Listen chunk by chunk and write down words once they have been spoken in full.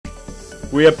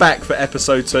We are back for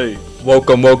episode 2.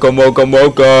 Welcome.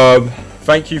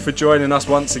 Thank you for joining us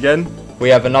once again. We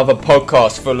have another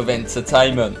podcast full of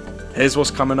entertainment. Here's what's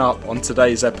coming up on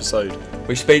today's episode.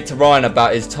 We speak to Ryan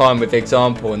about his time with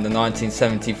Example in the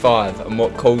 1975 and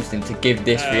what caused him to give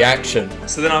this reaction.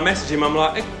 So then I message him, I'm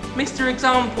like, Mr.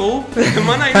 Example,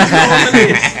 my name's not on the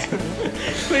list.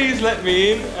 Please let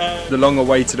me in. The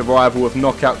long-awaited arrival of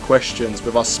knockout questions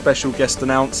with our special guest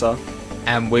announcer.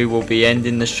 And we will be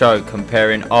ending the show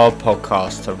comparing our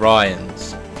podcast to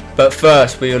Ryan's. But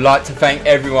first, we would like to thank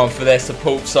everyone for their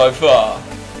support so far.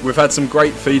 We've had some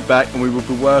great feedback and we will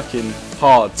be working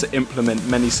hard to implement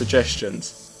many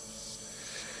suggestions.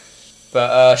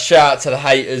 But shout out to the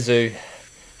haters who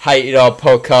hated our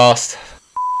podcast.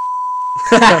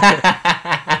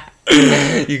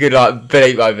 You could like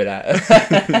bleep over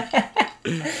that.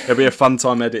 It'll be a fun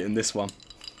time editing this one.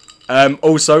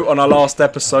 Also, on our last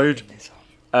episode,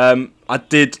 I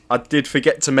did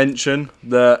forget to mention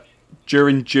that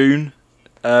during June,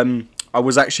 I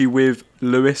was actually with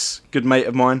Lewis, good mate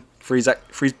of mine, for his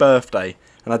birthday,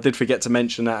 and I did forget to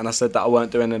mention that, and I said that I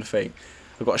weren't doing anything.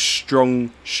 I got a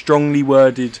strongly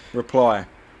worded reply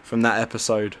from that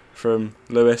episode from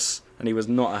Lewis, and he was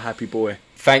not a happy boy.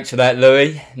 Thanks for that,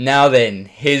 Louis. Now then,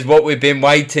 here's what we've been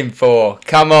waiting for.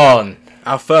 Come on.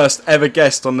 Our first ever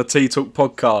guest on the T-Talk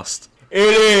podcast. It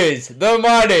is the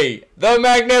mighty, the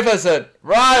magnificent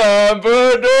Ryan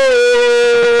Burdett.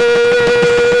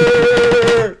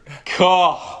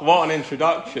 God, what an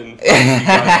introduction. Thank you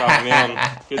guys for having me on.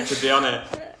 Good to be on it.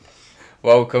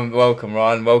 Welcome,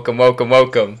 Ryan. Welcome.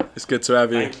 It's good to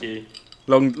have you. Thank you.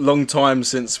 Long time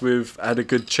since we've had a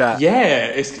good chat. Yeah,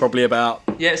 it's Probably about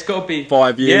it's got to be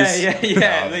 5 years. Yeah,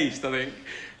 at least I think.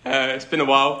 It's been a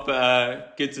while,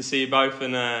 but good to see you both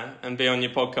and be on your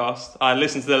podcast. I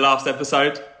listened to the last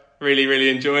episode. Really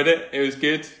enjoyed it. It was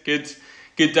good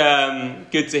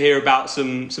to hear about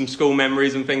some school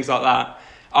memories and things like that.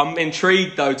 I'm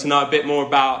intrigued though to know a bit more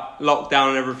about lockdown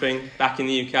and everything back in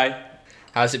the UK.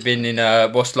 How's it been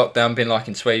what's lockdown been like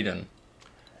in Sweden?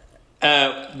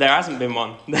 There hasn't been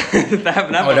one. They haven't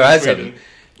had one there in hasn't? Sweden.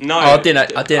 No, I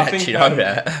didn't actually know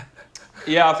that.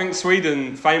 Yeah, I think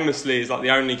Sweden famously is like the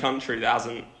only country that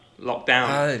hasn't locked down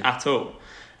at all.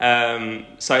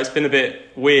 So it's been a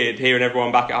bit weird hearing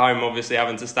everyone back at home, obviously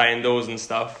having to stay indoors and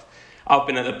stuff. I've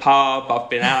been at the pub, I've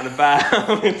been out and about.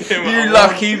 You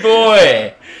lucky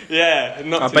boy. Yeah,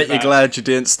 not I too bet bad. you're glad you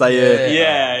didn't stay here.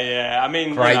 Yeah. I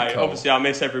mean, obviously I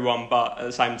miss everyone, but at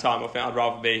the same time, I think I'd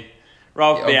rather be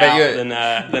out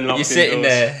than locked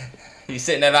indoors. You're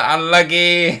sitting there like,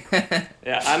 unlucky.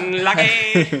 Yeah,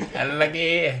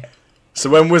 unlucky. So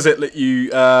when was it that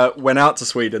you went out to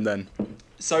Sweden then?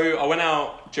 So I went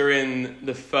out during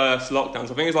the first lockdown.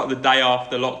 So I think it was like the day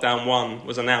after lockdown 1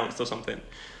 was announced or something.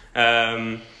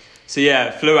 Flew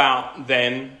out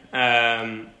then,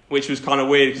 which was kind of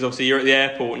weird because obviously you're at the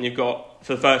airport and you've got,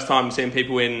 for the first time, seeing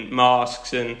people in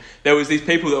masks, and there was these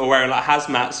people that were wearing like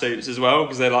hazmat suits as well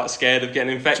because they're like scared of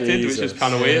getting infected, which was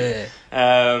kind of weird.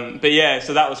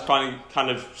 So that was kind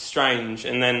of strange.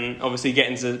 And then obviously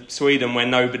getting to Sweden where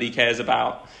nobody cares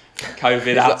about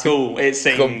COVID at all. It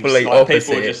seems complete like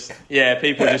opposite.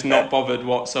 people are just not bothered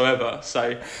whatsoever.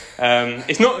 So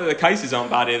it's not that the cases aren't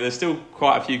bad here. There's still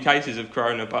quite a few cases of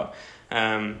corona, but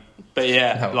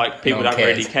people don't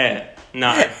really care.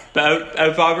 No, but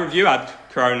have either of you had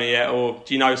corona yet, or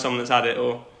do you know someone that's had it?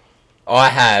 Or I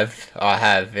have,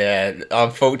 yeah.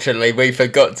 Unfortunately, we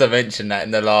forgot to mention that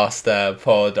in the last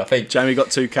pod. I think Jamie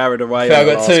got too carried away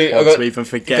to even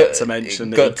forget to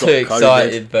mention that he got too COVID.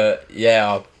 excited. But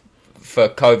yeah, for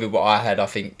COVID, what I had, I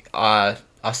think I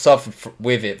suffered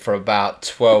with it for about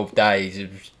 12 days.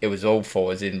 It was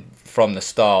awful, as in from the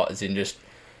start, as in just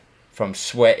from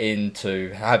sweating to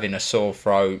having a sore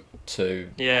throat to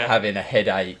having a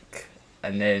headache,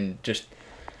 and then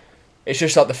it's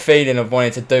just like the feeling of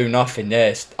wanting to do nothing.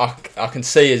 Yes, I can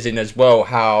see as well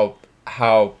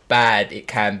how bad it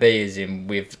can be, as in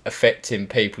with affecting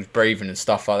people's breathing and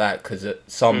stuff like that. Because at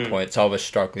some points I was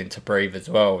struggling to breathe as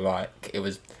well. Like it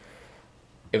was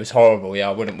horrible. Yeah,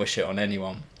 I wouldn't wish it on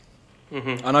anyone.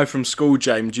 Mm-hmm. I know from school,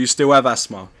 James, do you still have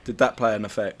asthma? Did that play an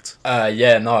effect?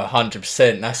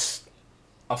 100%.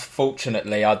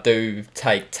 Unfortunately, I do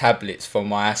take tablets for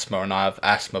my asthma, and I have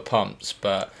asthma pumps.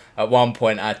 But at one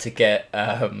point, I had to get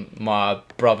my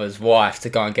brother's wife to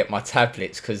go and get my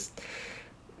tablets because,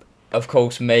 of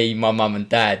course, me, my mum and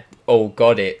dad all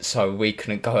got it, so we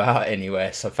couldn't go out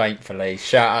anywhere. So thankfully,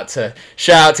 shout out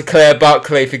to Claire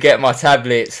Buckley for getting my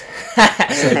tablets.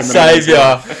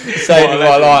 Saviour, saving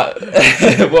my life.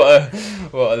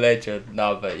 what a legend.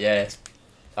 No, but yeah,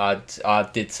 I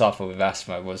did suffer with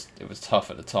asthma. It was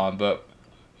tough at the time, but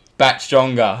back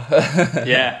stronger.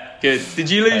 Yeah, good. Did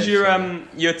you lose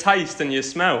your taste and your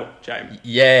smell, James?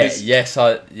 Yeah,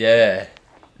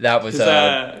 that was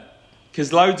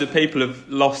because loads of people have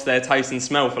lost their taste and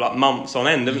smell for like months on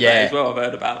end, haven't they? As well, I've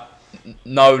heard about.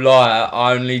 No lie,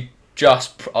 I'd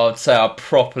say I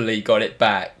properly got it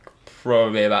back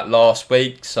probably about last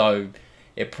week, so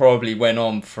it probably went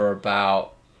on for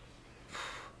about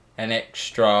an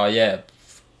extra,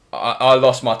 I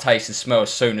lost my taste and smell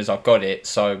as soon as I got it,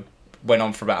 so went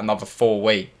on for about another 4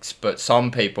 weeks. But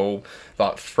some people,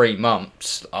 like 3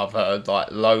 months, I've heard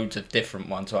like loads of different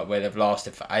ones like where they've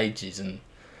lasted for ages, and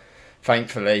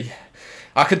thankfully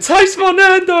I could taste my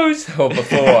Nando's. Or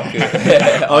before I could.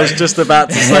 I was just about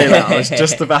to say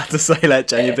that.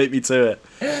 Jane, you beat me to it.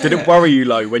 Did it worry you,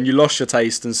 Lo, when you lost your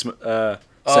taste and sense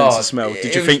of smell?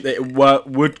 Did you think that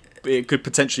it could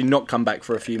potentially not come back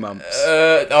for a few months?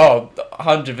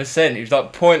 100%. It was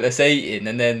like pointless eating,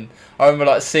 and then I remember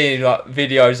like seeing like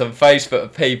videos on Facebook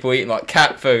of people eating like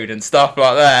cat food and stuff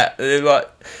like that. And they're like,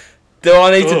 do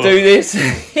I need to do this?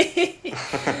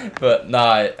 But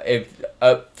no,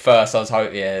 at first I was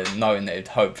knowing that it'd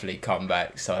hopefully come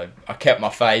back. So I kept my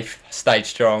faith, stayed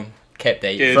strong, kept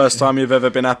eating. Good. First time you've ever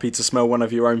been happy to smell one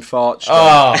of your own farts?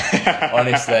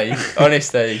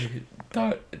 Honestly,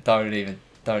 don't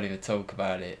even talk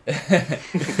about it.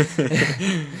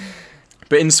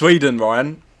 But in Sweden,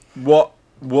 Ryan, what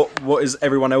is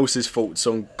everyone else's thoughts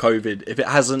on COVID? If it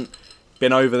hasn't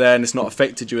been over there and it's not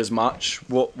affected you as much,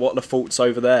 what are the thoughts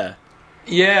over there?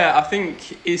 Yeah, I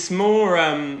think it's more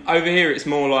over here. It's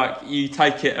more like you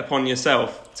take it upon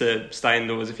yourself to stay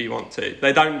indoors if you want to.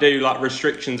 They don't do like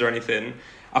restrictions or anything.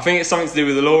 I think it's something to do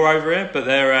with the law over here, but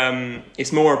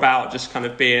it's more about just kind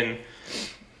of being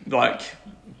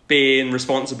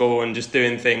responsible and just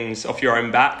doing things off your own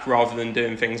back rather than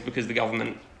doing things because the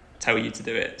government tell you to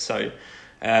do it. So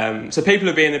people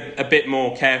are being a bit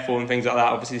more careful and things like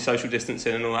that. Obviously, social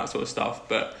distancing and all that sort of stuff,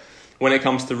 but when it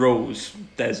comes to rules,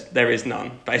 there is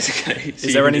none, basically. So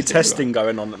is there any testing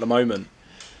going on at the moment?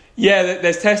 Yeah,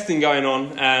 there's testing going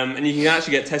on, and you can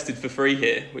actually get tested for free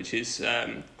here, which is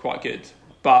quite good.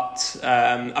 But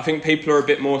I think people are a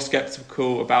bit more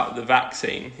sceptical about the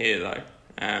vaccine here, though.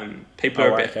 People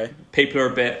are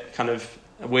a bit kind of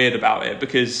weird about it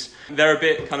because they're a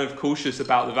bit kind of cautious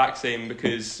about the vaccine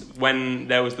because when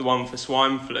there was the one for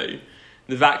swine flu,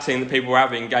 the vaccine that people were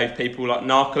having gave people like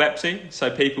narcolepsy, so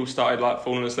people started like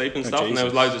falling asleep and stuff, and there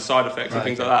was loads of side effects and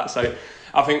things like that. So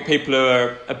I think people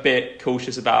are a bit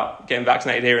cautious about getting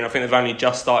vaccinated here, and I think they've only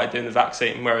just started doing the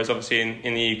vaccine, whereas obviously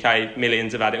in the UK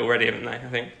millions have had it already, haven't they? I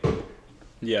think.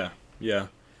 Yeah.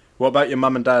 What about your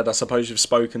mum and dad? I suppose you've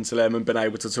spoken to them and been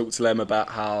able to talk to them about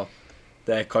how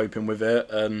they're coping with it.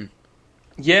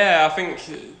 Yeah, I think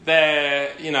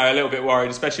they're a little bit worried,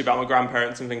 especially about my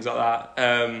grandparents and things like that.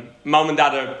 Mum and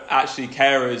dad are actually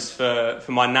carers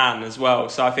for my nan as well,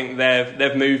 so I think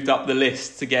they've moved up the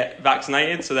list to get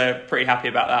vaccinated, so they're pretty happy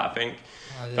about that, I think.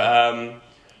 Oh, yeah.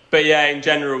 But yeah, in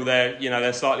general,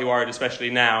 they're slightly worried, especially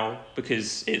now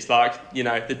because it's like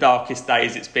the darkest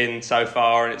days it's been so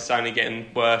far, and it's only getting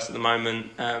worse at the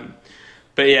moment.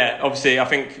 But yeah, obviously, I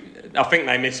think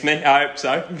they miss me. I hope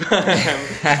so.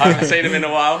 I haven't seen them in a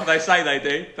while. They say they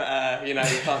do, but you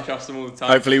can't trust them all the time.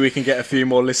 Hopefully, we can get a few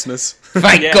more listeners.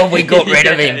 Thank God we got rid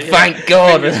of him. Thank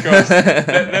God.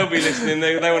 They'll be listening.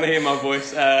 They want to hear my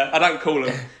voice. I don't call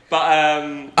them, but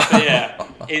yeah,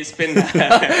 it's been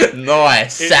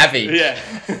nice, savvy. Yeah,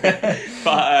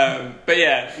 but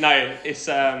yeah, no, it's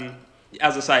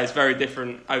as I say, it's very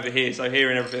different over here. So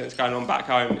hearing everything that's going on back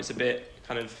home, it's a bit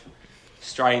kind of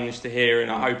strange to hear,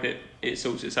 and I hope it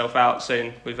sorts itself out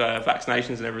soon with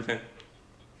vaccinations and everything.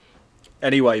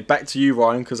 Anyway, back to you,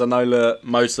 Ryan, because I know that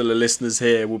most of the listeners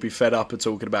here will be fed up of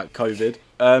talking about COVID.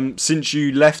 Since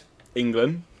you left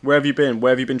England, where have you been? Where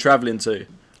have you been travelling to?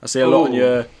 I see a lot on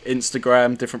your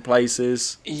Instagram, different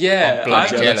places. Yeah, I'm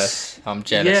jealous.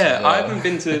 Yeah, well. I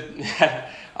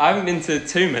haven't been to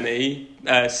too many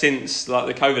since like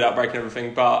the COVID outbreak and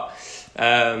everything, but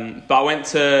I went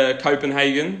to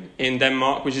Copenhagen in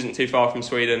Denmark, which isn't too far from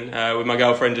Sweden, with my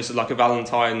girlfriend, just like a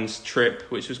Valentine's trip,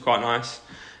 which was quite nice.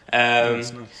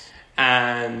 That's nice.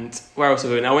 And where else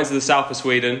have I been? I went to the south of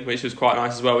Sweden, which was quite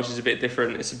nice as well, which is a bit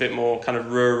different. It's a bit more kind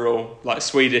of rural, like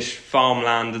Swedish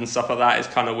farmland and stuff like that. It's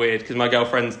kind of weird because my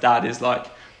girlfriend's dad is like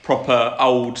proper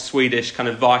old Swedish kind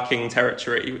of Viking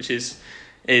territory, which is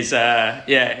it's a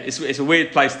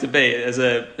weird place to be as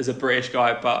a British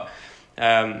guy, but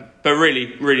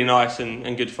really, really nice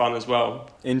and good fun as well.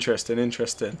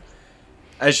 Interesting.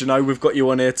 As you know, we've got you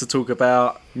on here to talk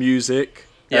about music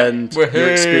and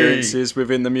your experiences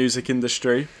within the music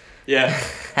industry. Yeah.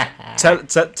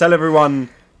 Tell everyone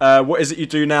what is it you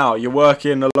do now? You're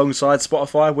working alongside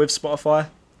Spotify, with Spotify?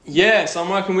 Yeah, so I'm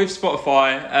working with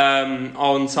Spotify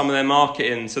on some of their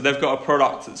marketing. So they've got a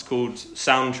product that's called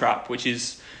Soundtrap, which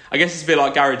is, I guess it's a bit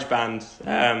like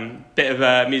GarageBand, bit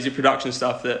of music production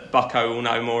stuff that Bucko will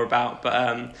know more about.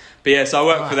 But yeah, so I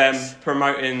work for them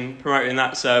promoting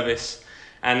that service.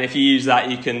 And if you use that,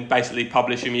 you can basically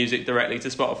publish your music directly to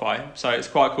Spotify. So it's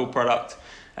quite a cool product.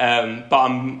 But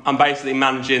I'm basically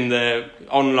managing the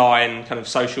online kind of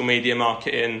social media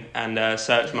marketing and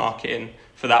search marketing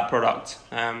for that product.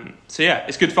 So yeah,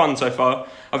 it's good fun so far.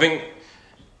 I think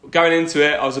going into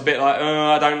it, I was a bit like,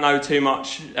 I don't know too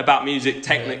much about music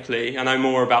technically. I know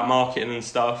more about marketing and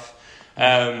stuff.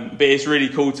 But it's really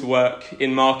cool to work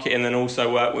in marketing and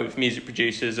also work with music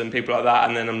producers and people like that.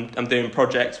 And then I'm doing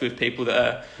projects with people that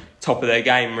are top of their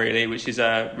game, really, which is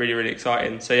really, really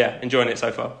exciting. So yeah, enjoying it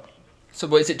so far. So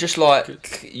what, is it just like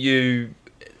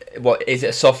what is it,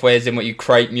 a software as in what you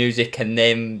create music and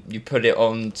then you put it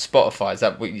on Spotify? Is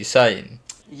that what you're saying?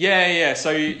 Yeah.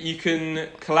 So you can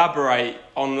collaborate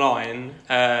online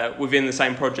within the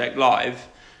same project live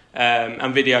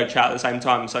and video chat at the same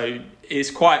time. So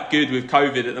it's quite good with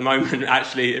COVID at the moment,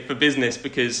 actually, for business,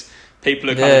 because people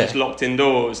are kind of just locked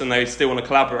indoors and they still want to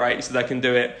collaborate, so they can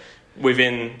do it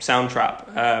within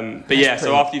Soundtrap. But yeah,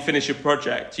 so after you finish your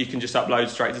project, you can just upload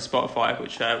straight to Spotify,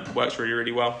 which works really,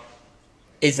 really well.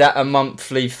 Is that a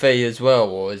monthly fee as well,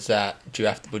 or is that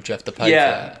would you have to pay for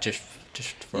that?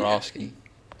 Just for asking.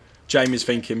 Jamie's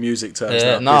thinking music terms.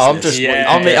 Yeah, no, I'm just. Yeah,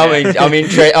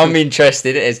 I'm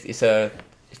interested. It's a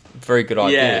very good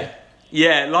idea.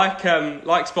 Yeah, like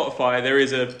Spotify, there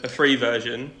is a free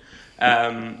version,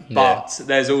 but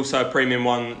there's also a premium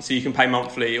one, so you can pay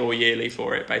monthly or yearly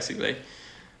for it, basically.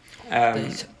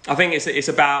 I think it's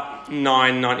about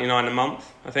 $9.99 a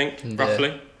month, I think,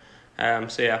 roughly.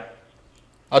 So yeah.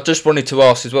 I just wanted to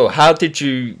ask as well, how did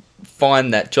you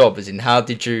find that job? As in, how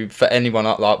did you, for anyone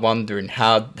like wondering,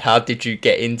 how did you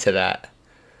get into that?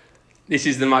 This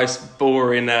is the most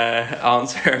boring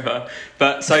answer ever.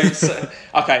 But so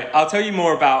okay, I'll tell you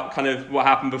more about kind of what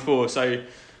happened before. So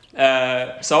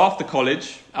after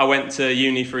college, I went to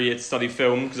uni for a year to study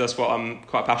film, because that's what I'm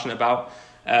quite passionate about.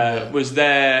 Was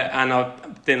there, and I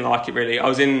didn't like it really. I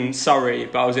was in Surrey,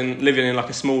 but I was living in like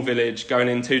a small village, going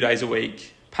in 2 days a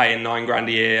week, paying $9,000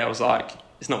 a year. I was like,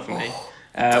 it's not for me.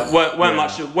 weren't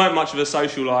much of a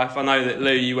social life. I know that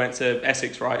Lou, you went to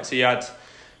Essex, right? So you had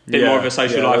a bit more of a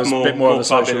social life, a bit more of a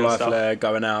social life there,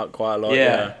 going out quite a lot.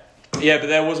 Yeah, but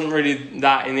there wasn't really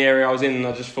that in the area I was in. And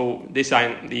I just thought, this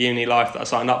ain't the uni life that I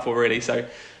signed up for, really. So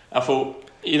I thought,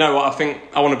 you know what, I think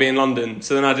I want to be in London.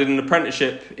 So then I did an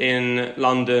apprenticeship in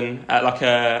London at like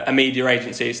a media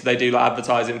agency. So they do like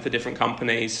advertising for different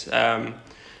companies,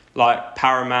 like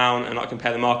Paramount, and I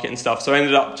compare the market and stuff. So I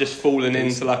ended up just falling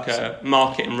into like a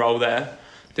marketing role there,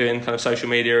 doing kind of social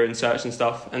media and search and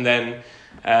stuff. And then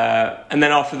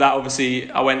after that,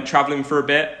 obviously, I went travelling for a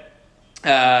bit.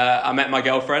 I met my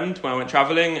girlfriend when I went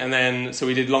travelling, and then so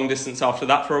we did long distance after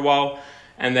that for a while.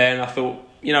 And then I thought,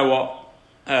 you know what,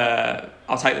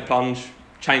 I'll take the plunge,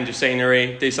 change of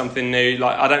scenery, do something new.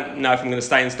 Like, I don't know if I'm going to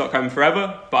stay in Stockholm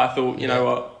forever, but I thought, you know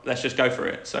what, let's just go for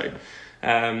it. So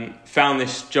found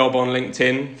this job on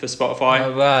LinkedIn for Spotify.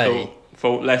 No way.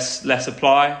 Thought let's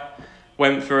apply.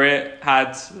 Went for it.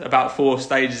 Had about 4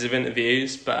 stages of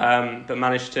interviews, but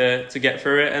managed to get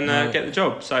through it and get the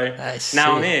job. So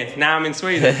now I'm here. Now I'm in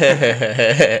Sweden.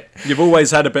 You've always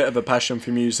had a bit of a passion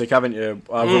for music, haven't you?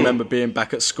 I remember being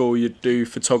back at school. You'd do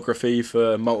photography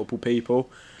for multiple people.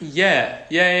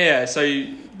 Yeah. So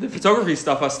the photography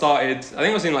stuff I started, I think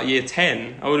I was in like year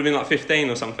 10. I would have been like 15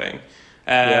 or something.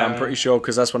 Yeah, I'm pretty sure,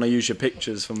 because that's when I use your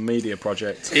pictures from media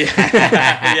projects.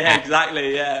 Yeah,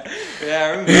 exactly. Yeah, I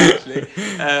remember actually.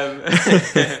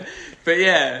 But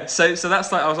yeah, so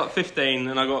that's like, I was like 15,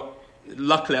 and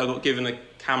luckily I got given a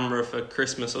camera for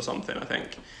Christmas or something, I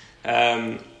think.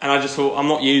 And I just thought, I'm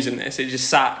not using this. It just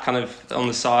sat kind of on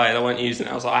the side. I wasn't using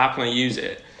it. I was like, how can I use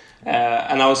it?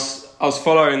 And I was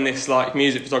following this like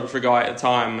music photographer guy at the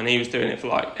time, and he was doing it for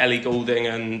like Ellie Goulding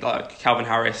and like Calvin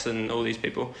Harris and all these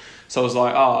people. So I was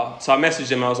like, so I messaged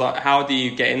him. I was like, how do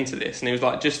you get into this? And he was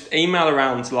like, just email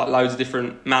around to like loads of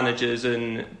different managers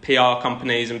and PR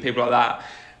companies and people like that.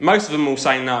 Most of them will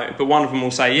say no, but one of them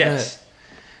will say yes.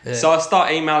 Yeah. So I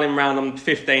start emailing around. I'm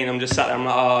 15. I'm just sat there. I'm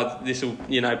like, this will,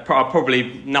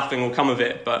 probably nothing will come of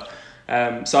it. But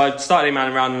so I started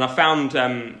emailing around, and I found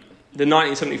the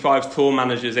 1975's tour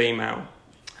manager's email.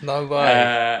 No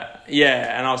way.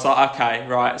 Yeah, and I was like, okay,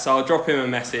 right. So I'll drop him a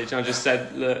message, and I just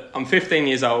said, look, I'm 15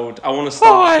 years old. I want to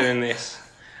start doing this.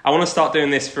 I want to start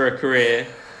doing this for a career.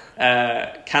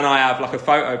 Can I have like a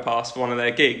photo pass for one of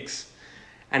their gigs?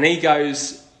 and he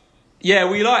goes, yeah,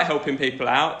 we like helping people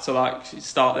out to like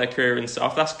start their career and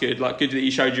stuff. That's good. Like, good that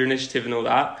you showed your initiative and all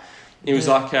that. He was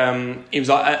like,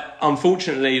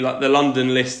 unfortunately, like the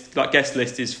London list, like guest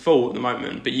list, is full at the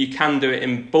moment, but you can do it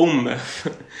in Bournemouth.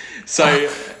 so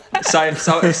then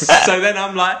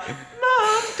I'm like,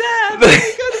 Mum, Dad, can we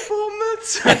go to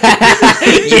Bournemouth?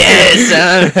 Yes.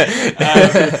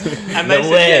 And they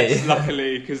said yes,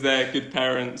 luckily, because they're good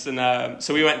parents. And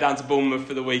so we went down to Bournemouth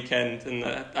for the weekend, and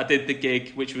I did the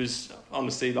gig, which was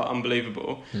honestly like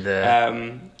unbelievable. Yeah.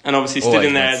 And obviously stood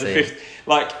in there as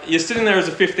you're stood in there as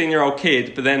a 15-year-old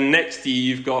kid, but then next to you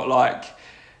you've got like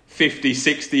 50,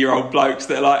 60-year-old blokes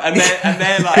that are like, and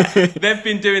they're like, they've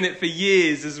been doing it for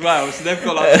years as well, so they've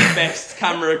got like the best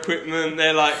camera equipment.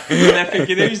 They're like, they're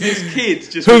thinking, who's this kid?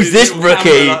 Who's this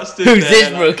rookie? Who's this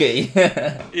rookie?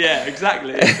 Yeah,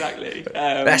 exactly.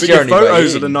 But your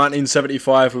photos of the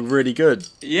 1975 were really good.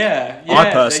 Yeah.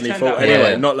 I personally thought,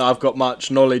 anyway, not that I've got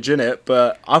much knowledge in it,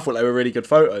 but I thought they were really good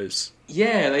photos.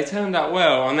 Yeah, they turned out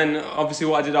well. And then obviously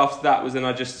what I did after that was then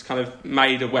I just kind of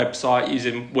made a website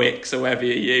using Wix or whatever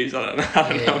you use. I don't know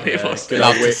what it was.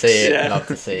 Love to see it. Love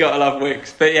to see it. Gotta love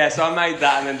Wix. But yeah, so I made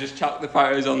that and then just chucked the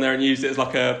photos on there and used it as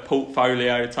like a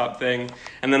portfolio type thing.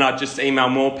 And then I'd just email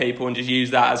more people and just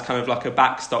use that as kind of like a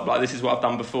backstop. Like, this is what I've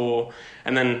done before.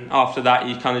 And then after that,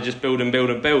 you kind of just build and build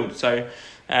and build. So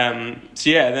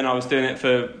yeah, then I was doing it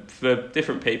for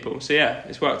different people. So yeah,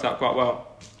 it's worked out quite well.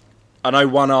 I know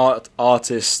one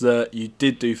artist that you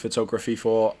did do photography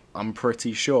for, I'm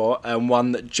pretty sure, and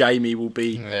one that Jamie will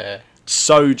be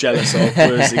so jealous of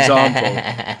was Example.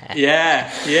 Yeah.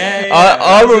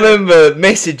 I remember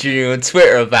messaging you on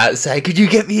Twitter about saying, could you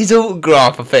get me his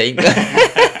autograph, I think. And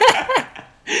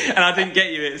I didn't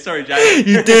get you it. Sorry, Jamie.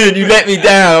 You did. You let me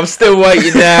down. I'm still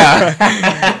waiting now.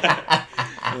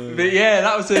 But yeah,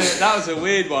 that was a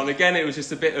weird one. Again, it was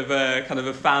just a bit of a kind of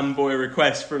a fanboy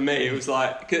request from me. It was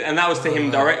like, and that was to him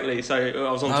directly. So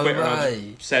I was on Twitter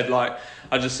and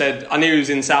I just said I knew he was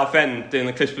in Southend doing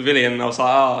the Cliffs Pavilion, and I was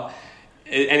like,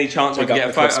 any chance I could get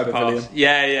a photo pass?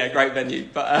 Yeah, great venue.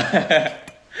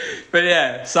 But but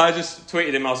yeah, so I just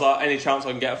tweeted him. I was like, any chance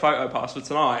I can get a photo pass for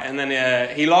tonight? And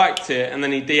then he liked it, and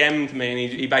then he DM'd me,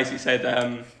 and he basically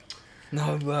said,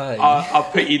 no way.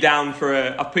 I've put you down for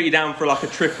like a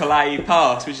AAA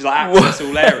pass, which is like access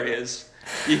all areas.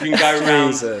 You can go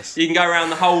around. You can go around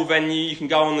the whole venue. You can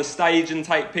go on the stage and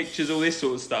take pictures, all this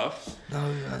sort of stuff. No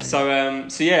way. So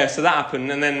that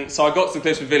happened, and then so I got to the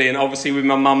Cliffs Pavilion, obviously with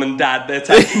my mum and dad. They're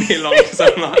taking me along because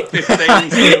I'm like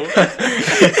 15 still.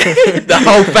 The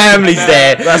whole family's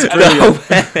there. That's brilliant.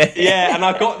 Yeah, and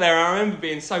I got there, and I remember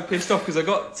being so pissed off because I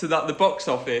got to the box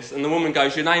office, and the woman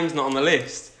goes, "Your name's not on the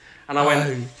list." And I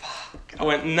went, fuck. I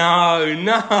went, no.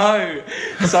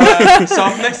 So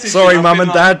I've messaged sorry, Mum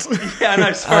and Dad. Yeah, I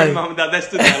know, sorry, Mum and Dad. They're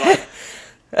stood there like,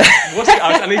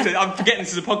 I'm forgetting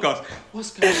this is a podcast.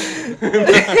 What's going on?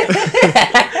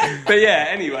 But yeah,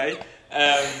 anyway,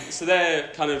 so they're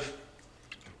kind of,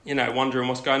 wondering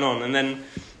what's going on. And then,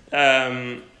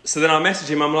 so then I message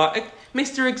him, I'm like,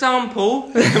 Mr. Example,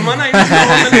 my name's not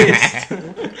on the list.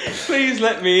 Please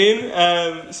let me in.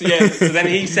 So then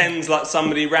he sends like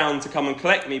somebody round to come and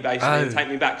collect me basically and take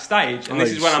me backstage. And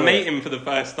this is when I meet him for the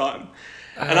first time.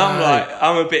 And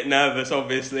I'm a bit nervous,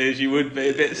 obviously, as you would be,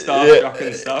 a bit starstruck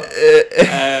and stuff.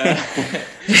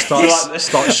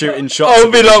 Start shooting shots. I'll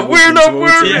be like, we're not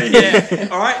worthy. Yeah.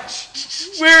 All right.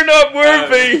 We're not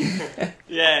worthy.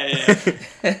 Yeah.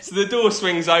 So the door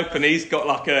swings open. He's got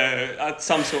like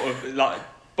some sort of like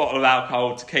bottle of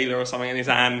alcohol, tequila or something in his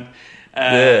hand.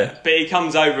 But he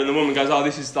comes over and the woman goes, "Oh,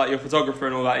 this is like your photographer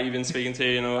and all that you've been speaking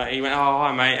to and all that." He went, "Oh,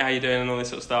 hi mate, how you doing?" and all this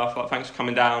sort of stuff. Like, thanks for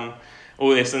coming down. All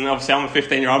this, and obviously I'm a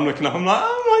 15-year-old. I'm looking up. I'm like,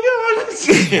 oh my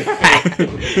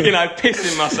god,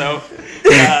 pissing myself.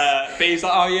 But he's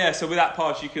like, oh yeah. So with that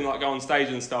pass, you can like go on stage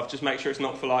and stuff. Just make sure it's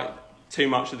not for like too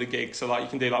much of the gig. So like you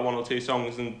can do like one or two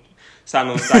songs and stand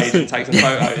on stage and take some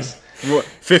photos.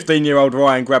 15-year-old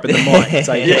Ryan grabbing the mic,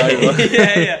 taking over.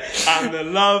 Yeah. And the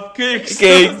love kicks.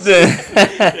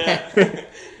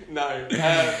 No,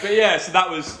 but yeah. So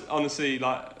that was honestly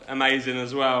like amazing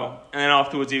as well. And then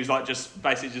afterwards, he was like, just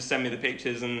send me the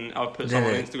pictures and I'll put some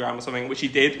on Instagram or something, which he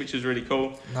did, which was really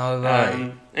cool. No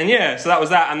way. And yeah, so that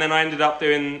was that. And then I ended up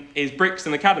doing his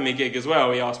Brixton Academy gig as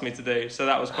well. He asked me to do, so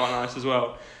that was quite nice as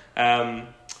well.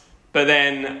 But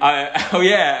then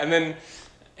and then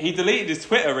he deleted his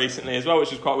Twitter recently as well,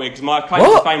 which was quite weird because my claim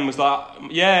to fame was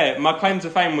my claim to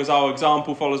fame was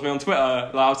example follows me on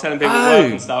Twitter. Like I was telling people at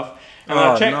work and stuff. And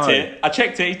I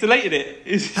checked it, he's deleted it.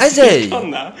 Has he? Gone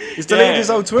now. He's deleted his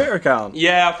old Twitter account?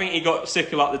 Yeah, I think he got sick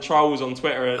of like the trolls on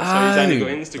Twitter, so he's only got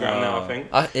Instagram now, I think.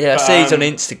 I see he's on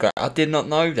Instagram. I did not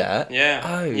know that. Yeah.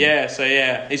 Oh. Yeah, so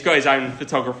he's got his own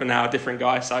photographer now, a different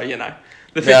guy, so you know.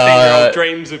 The 15-year-old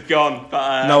dreams have gone.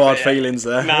 But, no hard feelings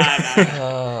there.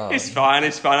 Nah. It's fine.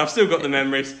 I've still got the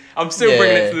memories. I'm still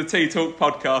bringing it to the Tea Talk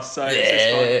podcast, so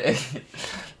it's fine.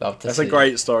 That's a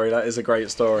great story. That is a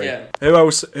great story. Yeah. Who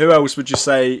else would you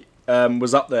say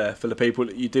was up there for the people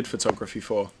that you did photography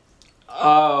for?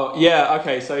 Oh, yeah,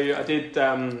 okay. So I did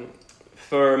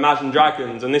for Imagine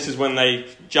Dragons, and this is when they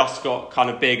just got kind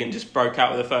of big and just broke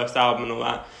out with the first album and all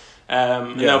that.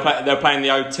 And they were playing the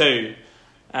O2.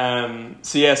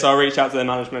 So I reached out to their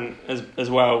management as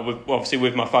well, obviously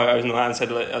with my photos and all that, and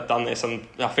said, look, I've done this, and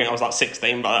I think I was like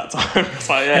 16 by that time.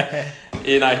 So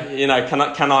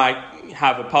can I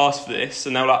have a pass for this?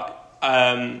 And they were like,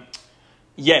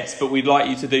 yes, but we'd like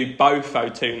you to do both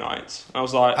O2 nights. I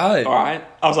was like, all right.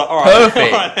 Perfect. All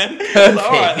right then.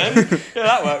 Yeah,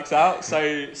 that works out. So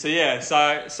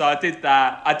I did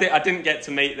that. I didn't get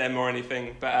to meet them or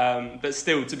anything, but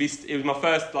still, it was my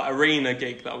first like arena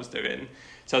gig that I was doing.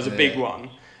 So it was a big one.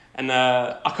 And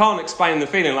I can't explain the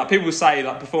feeling. Like people say,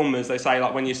 like performers, they say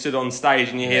like when you stood on stage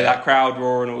and you hear that crowd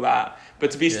roar and all that.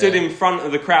 But to be stood in front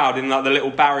of the crowd in like the little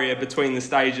barrier between the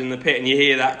stage and the pit, and you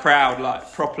hear that crowd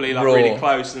like properly, like really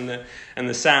close, and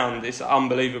the sound, it's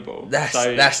unbelievable. That's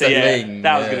the thing.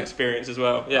 That was a good experience as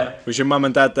well. Yeah. Was your mum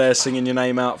and dad there singing your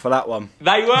name out for that one?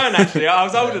 They weren't actually. I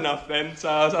was old enough then, so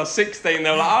I was 16.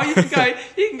 They were like, "Oh,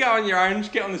 you can go on your own.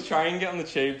 Just get on the train, get on the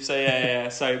tube." So yeah.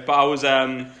 So, but I was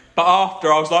But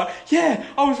after I was like, I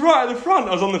was right at the front.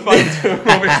 I was on the phone to him,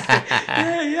 obviously.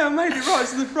 I made it right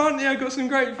to the front. I got some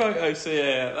great photos. So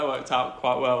that worked out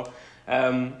quite well.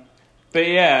 And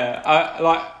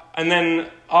then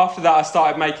after that, I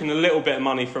started making a little bit of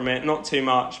money from it, not too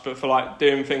much, but for like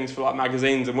doing things for like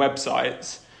magazines and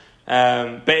websites.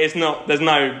 But there's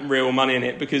no real money in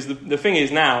it because the thing is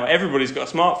now everybody's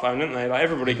got a smartphone, don't they? Like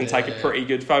everybody can take a pretty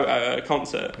good photo at a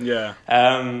concert. Yeah.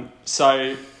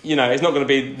 So it's not going to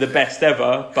be the best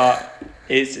ever, but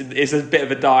it's a bit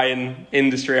of a dying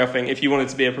industry. I think if you wanted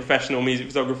to be a professional music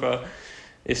photographer,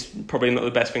 it's probably not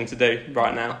the best thing to do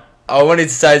right now. I wanted to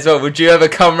say as well, would you ever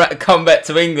come back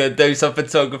to England, do some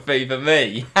photography for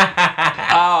me?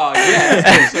 Oh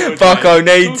yeah, Bucko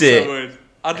needs it.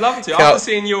 I'd love to. After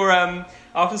seeing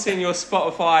your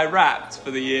Spotify Wrapped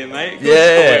for the year, mate.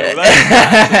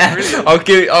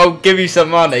 I'll give you some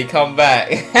money. Come back.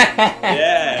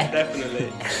 Yeah, definitely.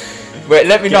 Wait,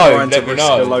 let me know. Let me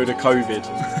know. A load of COVID.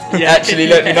 Yeah, actually,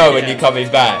 let me know when you're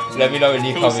coming back. Let me know when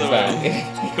you're coming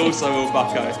back. Of course I will,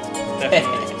 Bucko.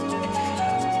 Definitely.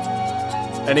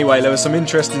 Anyway, there were some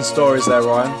interesting stories there,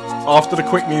 Ryan. After the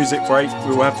quick music break,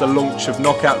 we will have the launch of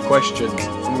Knockout Questions,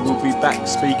 and we will be back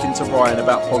speaking to Ryan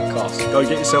about podcasts. Go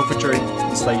get yourself a drink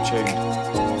and stay tuned.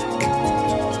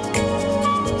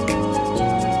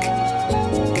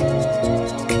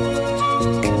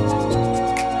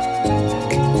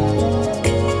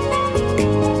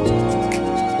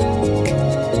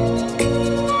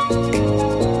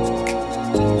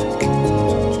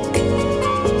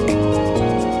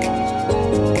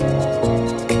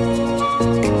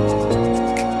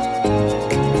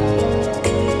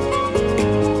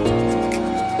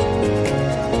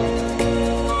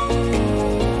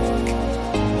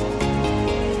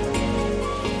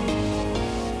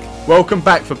 Welcome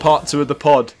back for part 2 of the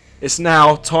pod. It's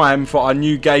now time for our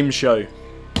new game show.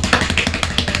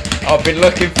 I've been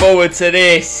looking forward to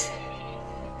this.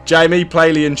 Jamie,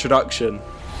 play the introduction.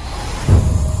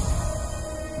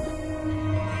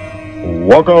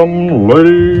 Welcome,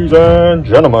 ladies and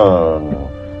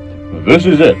gentlemen. This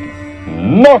is it.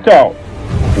 Knockout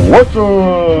Question.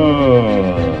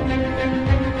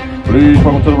 Please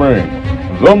welcome to the ring,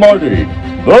 the mighty,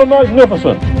 the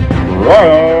magnificent,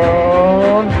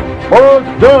 Ryan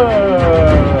Burdett.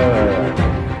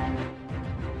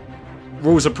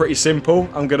 Rules are pretty simple.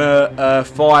 I'm going to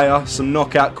fire some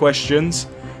knockout questions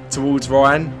towards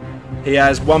Ryan. He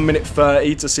has 1 minute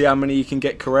 30 to see how many he can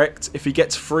get correct. If he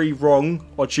gets 3 wrong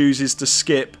or chooses to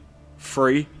skip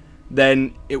 3,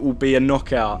 then it will be a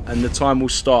knockout and the time will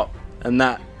stop. And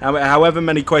that, however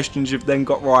many questions you've then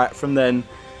got right from then,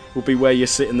 will be where you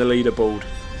sit in the leaderboard.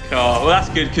 Oh, well that's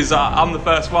good because I'm the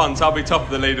first one, so I'll be top of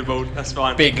the leaderboard. That's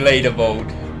fine. Big leaderboard.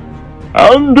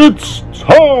 And it's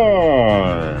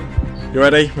time. You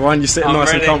ready? Ryan, you're sitting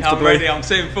nice and comfortably. I'm ready. I'm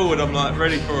sitting forward. I'm like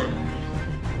ready for it.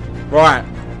 Right.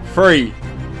 3,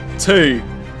 2,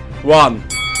 1.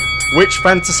 Which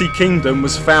fantasy kingdom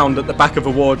was found at the back of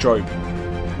a wardrobe?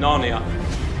 Narnia.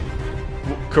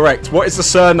 Correct. What is the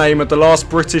surname of the last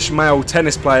British male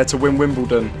tennis player to win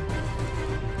Wimbledon?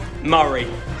 Murray.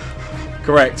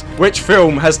 Correct. Which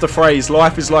film has the phrase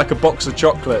 "Life is like a box of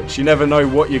chocolates, you never know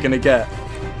what you're going to get"?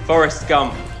 Forrest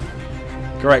Gump.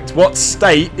 Correct. What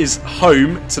state is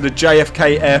home to the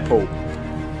JFK airport?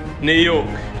 New York.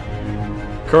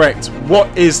 Correct.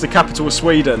 What is the capital of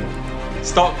Sweden?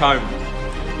 Stockholm.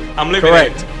 I'm living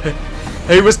Correct. it.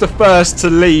 Who was the first to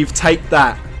leave Take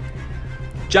That?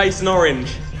 Jason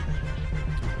Orange.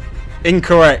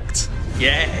 Incorrect.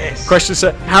 Yes. Question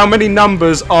set. How many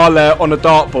numbers are there on a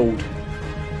dartboard?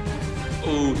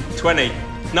 Ooh, 20.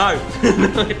 No.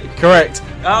 Correct.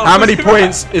 Oh, How many right.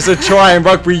 points is a try in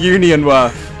rugby union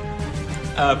worth?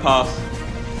 Pass.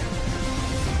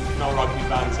 Not a rugby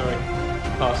fan, sorry.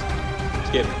 Pass.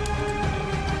 Skip.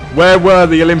 Where were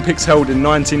the Olympics held in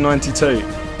 1992?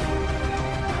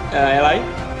 LA?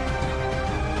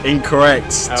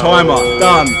 Incorrect. Oh. Timer.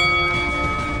 Done.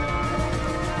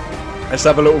 Let's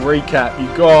have a little recap.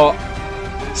 You got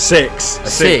six.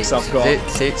 Six. I've got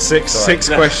Six. six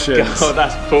questions. God,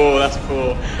 that's poor. That's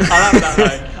poor. I love that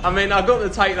though. I mean, I got to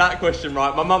take that question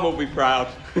right. My mum will be proud.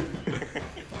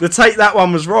 The Take That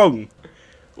one was wrong.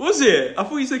 Was it? I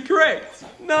thought you said correct.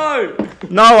 No.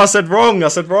 No, I said wrong. I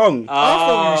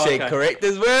thought you said okay. correct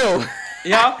as well.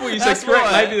 Yeah, I thought you said That's correct.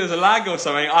 right. Maybe there's a lag or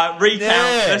something. Recount.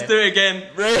 Yeah. Let's do it again.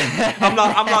 I'm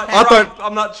like I Trump.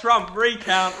 I'm like Trump.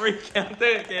 Recount. Do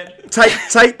it again.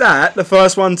 Take That. The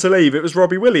first one to leave. It was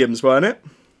Robbie Williams, weren't it?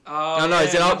 Oh, No,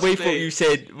 yeah, we must thought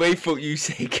be. you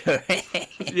said correct.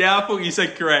 Yeah, I thought you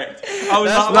said correct. I was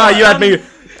That's like, No, well, you had me.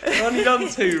 I've only done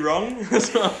 2 wrong.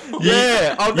 That's what I thought.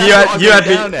 Yeah, You had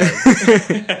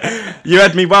me. You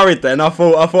had me worried. Then I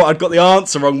thought I'd got the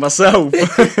answer wrong myself.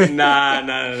 Nah,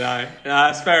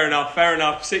 that's fair enough. Fair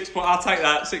enough. 6 points. I'll take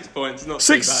that. 6 points. Not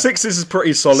too bad. Sixes is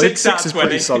pretty solid. 6 out Six of is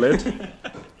pretty 20. solid.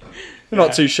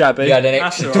 Not too shabby. You had an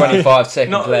That's extra all right. 25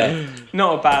 seconds left.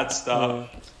 Not a bad start.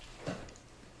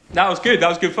 That was good. That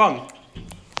was good fun.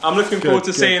 I'm looking forward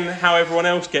to good. seeing how everyone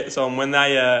else gets on when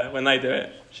they do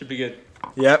it. Should be good.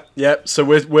 Yep. So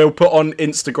we'll put on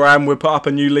Instagram. We'll put up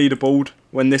a new leaderboard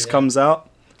when this comes out,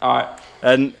 All right.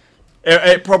 and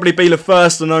it'll probably be the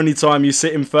first and only time you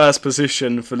sit in first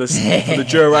position for the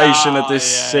duration of this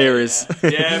series.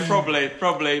 Yeah, probably.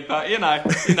 But you know,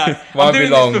 I'm Won't be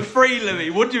doing long. this for free, Louis.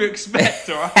 What do you expect?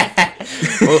 All right.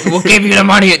 We'll give you the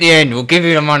money at the end.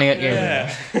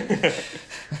 Yeah.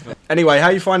 Anyway, how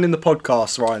are you finding the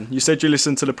podcast, Ryan? You said you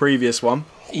listened to the previous one.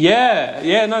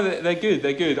 Yeah, no, they're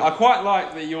good. I quite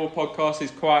like that your podcast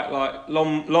is quite like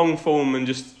long form and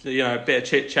just a bit of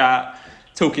chit chat,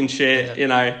 talking shit,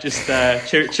 just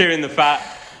chewing the fat.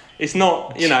 It's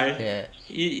not,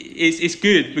 it's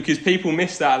good because people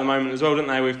miss that at the moment as well, don't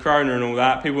they? With Corona and all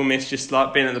that, people miss just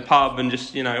like being at the pub and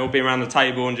just all being around the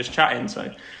table and just chatting.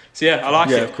 So yeah, I like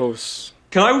it. Yeah, of course.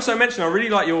 Can I also mention I really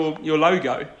like your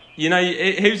logo.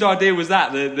 Whose idea was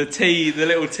that? The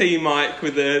little T mic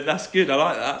with the. That's good. I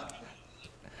like that.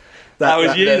 That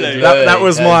was you, Lou. That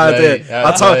was my idea.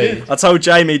 That I told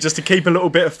Jamie just to keep a little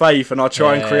bit of faith, and I'll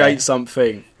try and create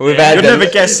something. We've You'll never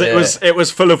guess it was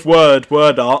full of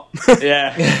word art.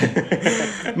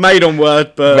 Yeah. Made on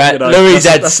Word, but Louis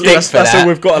had stick for that's that. all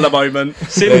we've got at the moment.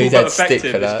 Simple Louis but had stick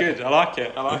effective. for It's that. good. I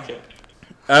like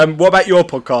it. What about your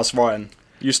podcast, Ryan?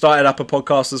 You started up a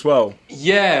podcast as well.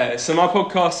 Yeah, so my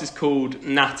podcast is called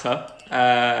Natter.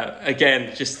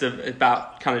 Again, just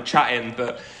about kind of chatting,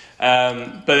 but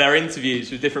they're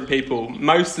interviews with different people,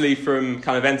 mostly from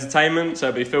kind of entertainment, so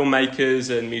it'll be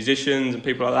filmmakers and musicians and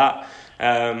people like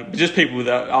that. Just people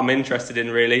that I'm interested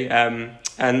in, really. And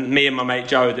me and my mate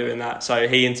Joe are doing that, so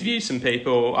he interviews some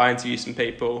people, I interview some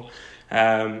people.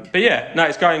 But yeah, no,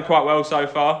 it's going quite well so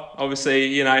far.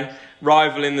 Obviously,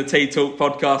 rivaling the Tea Talk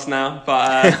podcast now,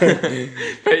 but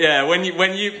yeah, when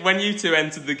you two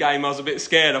entered the game, I was a bit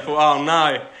scared. I thought, oh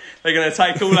no, they're going to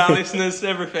take all our listeners,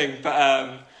 everything.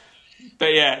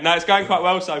 But yeah, no, it's going quite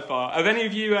well so far. Have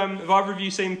either of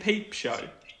you seen Peep Show,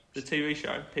 the TV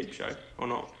show, Peep Show, or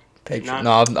not?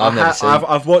 No, I've never seen.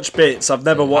 I've watched bits. I've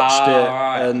never watched it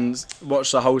right. and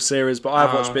watched the whole series, but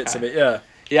I've watched bits of it. Yeah.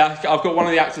 Yeah, I've got one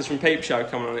of the actors from Peep Show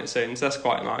coming on it soon, so that's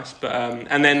quite nice. But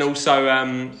and then also,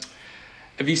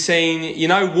 have you seen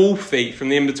Wolfie from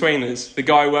The Inbetweeners, the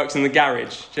guy who works in the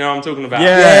garage? Do you know what I'm talking about?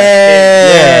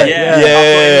 Yeah. Yeah. I've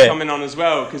got him coming on as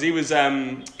well because he was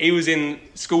in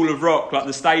School of Rock, like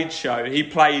the stage show. He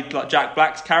played like Jack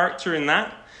Black's character in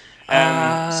that.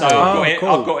 So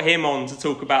I've got him on to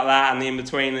talk about that and The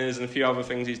Inbetweeners and a few other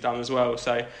things he's done as well.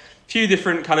 So if few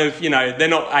different kind of, they're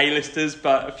not A-listers,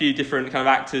 but a few different kind of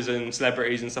actors and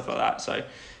celebrities and stuff like that. So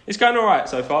it's going all right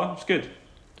so far. It's good.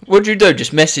 What do you do?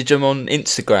 Just message them on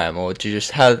Instagram, or do you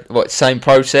just have same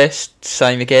process,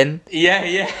 same again?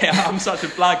 Yeah. I'm such a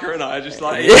blagger, and I just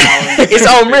like. It's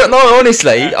unreal. No,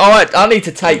 honestly, I need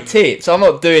to take tips. I'm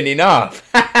not doing enough.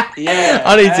 Yeah,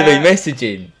 I need to be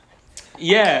messaging.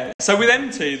 Yeah, so with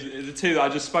them two, the two that I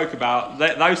just spoke about,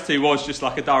 those two was just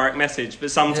like a direct message,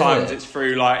 but sometimes it's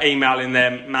through like emailing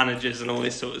their managers and all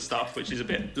this sort of stuff, which is a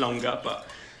bit longer. But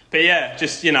yeah,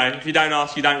 just if you don't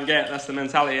ask, you don't get. That's the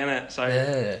mentality, isn't it?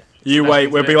 So you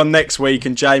wait, we'll be on next week,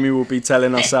 and Jamie will be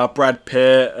telling us how Brad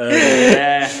Pitt,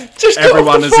 just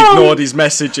everyone has ignored his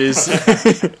messages.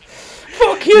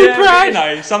 Fuck you,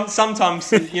 Brad.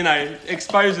 Sometimes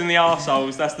exposing the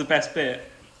arseholes, that's the best bit.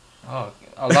 Oh,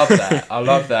 I love that. I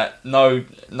love that. No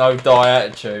die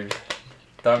attitude.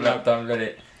 Don't let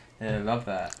it. Yeah, I love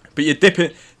that. But you're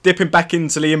dipping back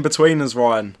into the in-betweeners,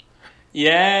 Ryan.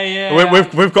 Yeah.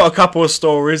 We've got a couple of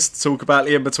stories to talk about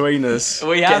the in-betweeners.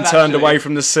 We have getting turned away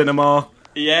from the cinema.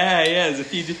 Yeah. There's a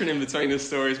few different in-betweeners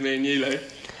stories, me and you, Lou.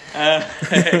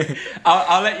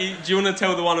 I'll let you. Do you want to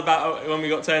tell the one about when we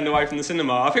got turned away from the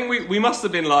cinema? I think we must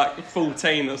have been like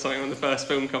 14 or something when the first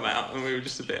film came out, and we were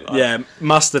just a bit like. Yeah,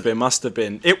 must have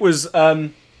been. It was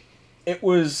for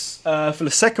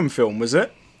the second film, was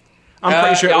it? I'm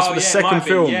pretty sure it was for the second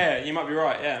film. Yeah, you might be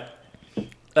right. Yeah.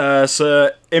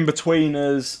 So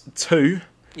In-Betweeners 2.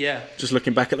 Yeah. Just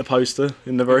looking back at the poster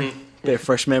in the very bit of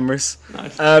fresh memories.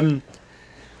 Nice.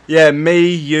 Yeah,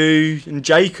 me, you, and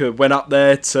Jacob went up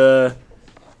there to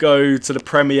go to the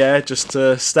premiere, just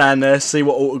to stand there, see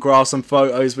what autographs and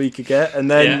photos we could get. And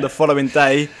then the following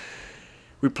day,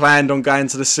 we planned on going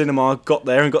to the cinema, got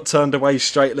there and got turned away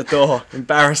straight at the door.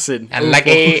 Embarrassing.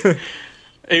 Unlucky.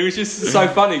 It was just so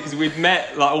funny because we'd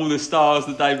met like all the stars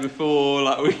the day before.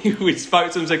 Like we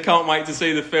spoke to them, said can't wait to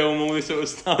see the film, all this sort of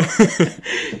stuff.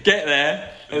 Get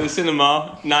there at the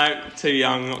cinema, no, too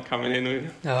young, not coming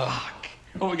in.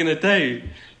 What are we gonna do?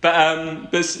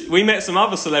 But we met some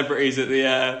other celebrities at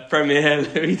the premiere,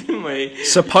 Louis, didn't we?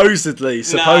 Supposedly.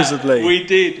 Nah, we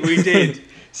did.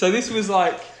 So this was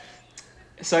like,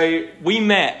 so we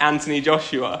met Anthony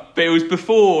Joshua, but it was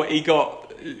before he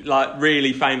got like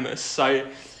really famous. So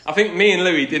I think me and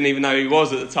Louis didn't even know who he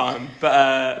was at the time.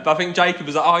 But I think Jacob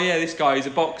was like, oh yeah, this guy, he's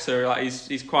a boxer. Like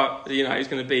he's quite, he's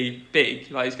going to be big.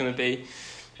 Like he's going to be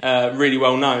really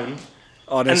well known.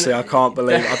 Honestly, I can't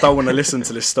believe I don't want to listen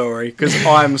to this story because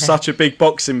I'm such a big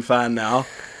boxing fan now,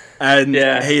 and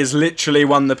he is literally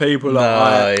one of the people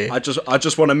that I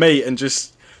just want to meet and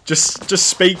just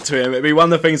speak to him. It'd be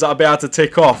one of the things that I'd be able to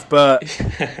tick off, but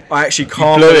I actually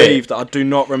can't believe that I do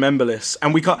not remember this.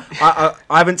 And we can't. I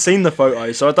haven't seen the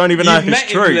photo, so I don't even know if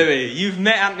it's true. Louis. You've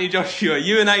met Anthony Joshua.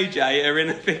 You and AJ are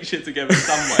in a picture together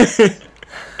somewhere.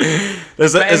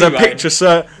 There's a picture,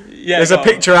 sir. Yeah, there's a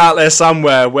picture out there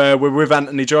somewhere where we're with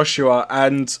Anthony Joshua,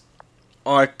 and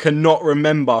I cannot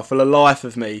remember for the life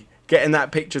of me getting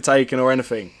that picture taken or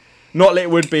anything. Not that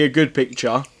it would be a good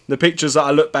picture. The pictures that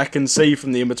I look back and see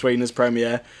from the In-Betweeners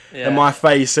premiere, and my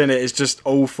face in it is just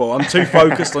awful. I'm too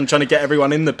focused on trying to get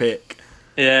everyone in the pic.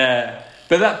 Yeah.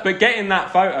 But getting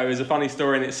that photo is a funny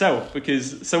story in itself,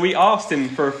 because so we asked him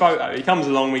for a photo. He comes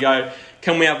along, we go,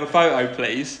 can we have a photo,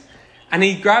 please? And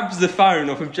he grabs the phone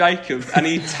off of Jacob and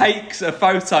he takes a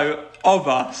photo of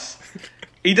us.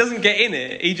 He doesn't get in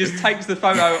it. He just takes the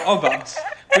photo of us.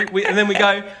 And then we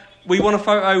go, we want a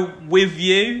photo with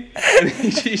you. And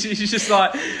he's just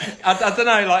like, I don't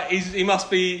know, like he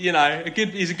must be,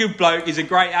 he's a good bloke. He's a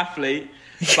great athlete.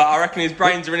 But I reckon his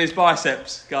brains are in his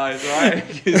biceps, guys, right?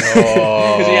 Because he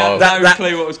had no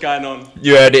clue what was going on.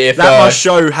 You heard it. That must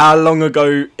show how long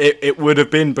ago it would have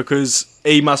been, because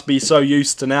he must be so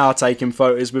used to now taking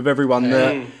photos with everyone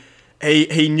that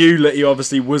he knew that he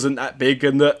obviously wasn't that big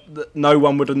and that no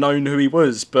one would have known who he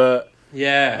was. But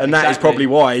that is probably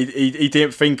why he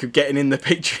didn't think of getting in the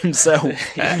picture himself.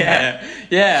 I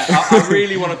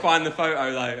really want to find the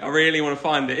photo though. I really want to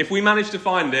find it. If we manage to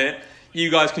find it, you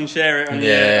guys can share it on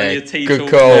your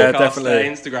T-Talk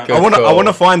Instagram. I want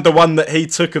to find the one that he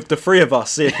took of the three of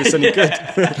us, see if it's any good.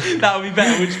 That would be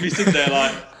better. We'd just be sitting there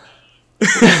like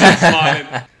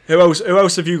smiling. Who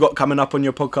else have you got coming up on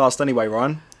your podcast anyway,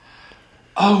 Ryan?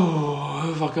 Oh,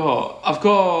 who have I got? I've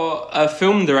got a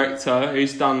film director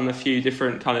who's done a few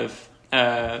different kind of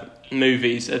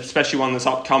movies, especially one that's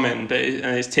upcoming, but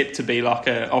it's tipped to be like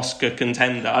an Oscar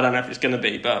contender. I don't know if it's going to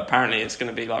be, but apparently it's going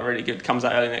to be like really good. Comes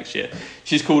out early next year.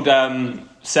 She's called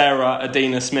Sarah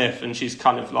Adina Smith, and she's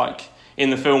kind of like in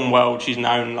the film world, she's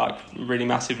known like really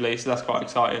massively, so that's quite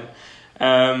exciting.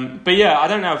 But yeah, I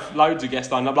don't have loads of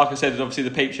guests lined up. Like I said, obviously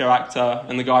the Peep Show actor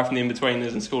and the guy from the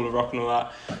In-Betweeners and School of Rock and all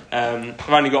that. I've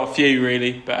only got a few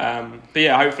really, but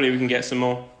yeah, hopefully we can get some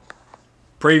more.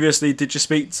 Previously, did you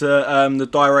speak to the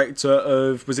director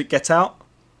of, was it Get Out?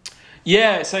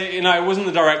 Yeah, so it wasn't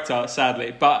the director,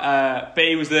 sadly, but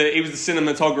he was the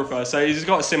cinematographer. So he's just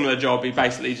got a similar job. He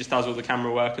basically just does all the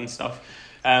camera work and stuff.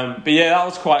 But yeah, that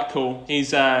was quite cool.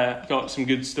 He's got some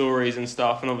good stories and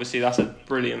stuff, and obviously that's a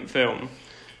brilliant film.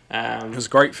 It was a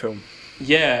great film.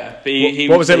 Yeah, but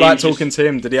what was it like talking to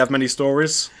him? Did he have many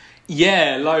stories?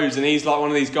 Yeah, loads, and he's like one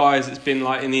of these guys that's been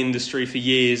like in the industry for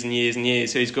years and years and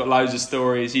years. So he's got loads of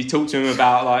stories. You talk to him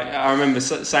about like, I remember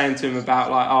saying to him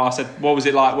about like, I said, what was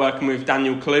it like working with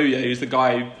Daniel Kaluuya, who's the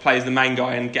guy who plays the main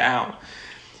guy in Get Out?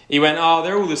 He went,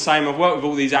 they're all the same. I've worked with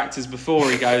all these actors before.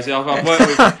 He goes, I've worked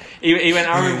with. He went,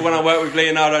 I remember when I worked with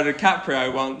Leonardo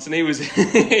DiCaprio once, and he was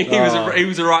he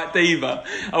was a right diva.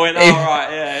 I went, right,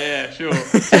 yeah, sure.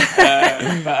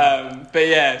 But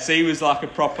yeah, so he was like a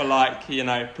proper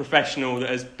professional that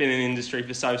has been in the industry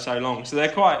for so long. So they're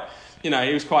quite, he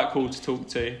was quite cool to talk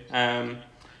to.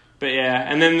 But yeah,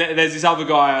 and then there's this other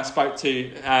guy I spoke to.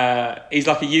 He's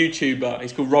like a YouTuber.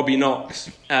 He's called Robbie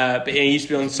Knox, but he used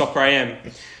to be on Soccer AM.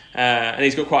 And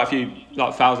he's got quite a few, like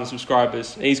 1,000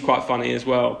 subscribers. He's quite funny as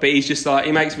well. But he's just like,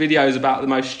 he makes videos about the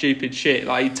most stupid shit.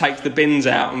 Like, he takes the bins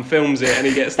out and films it, and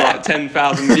he gets like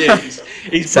 10,000 views.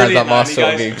 He's sounds brilliant. Like my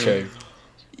sort of YouTube.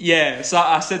 Yeah, so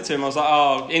I said to him, I was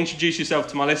like, introduce yourself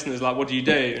to my listeners, like, what do you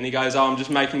do? And he goes, I'm just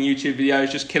making YouTube videos,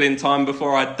 just killing time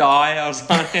before I die. I was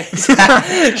like,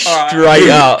 straight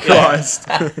up. Christ.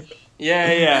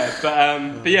 Yeah.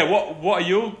 But yeah, what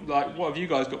have you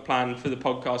guys got planned for the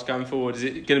podcast going forward? Is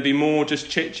it going to be more just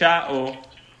chit chat or?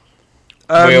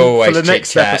 We always for the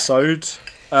next chit-chat. episode,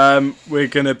 we're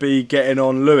going to be getting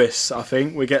on Lewis. I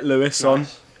think we get Lewis on,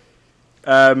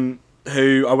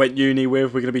 who I went uni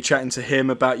with. We're going to be chatting to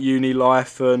him about uni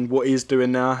life and what he's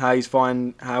doing now, how he's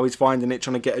finding it,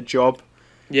 trying to get a job.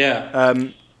 Yeah.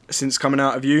 Since coming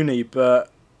out of uni,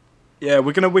 but. Yeah,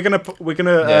 we're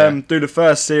gonna do the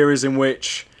first series in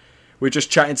which we're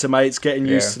just chatting to mates, getting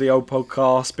used to the old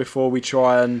podcast before we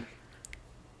try and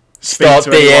start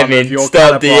DMing.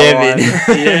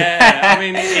 Yeah, I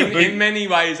mean, in many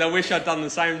ways, I wish I'd done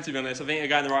the same. To be honest, I think you're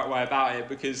going the right way about it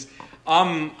because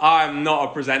I'm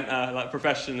not a presenter like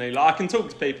professionally. Like I can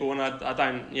talk to people and I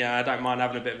don't mind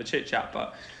having a bit of a chit chat,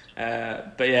 but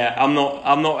yeah, I'm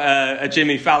not a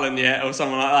Jimmy Fallon yet or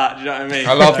someone like that. Do you know what I mean?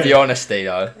 I love the honesty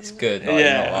though. It's good.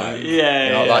 Like,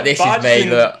 yeah. This is me.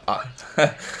 Look.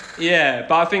 Yeah,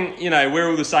 but I think we're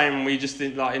all the same. We just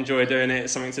enjoy doing it.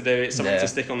 It's something to do. It's something to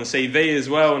stick on the CV as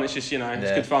well, and it's just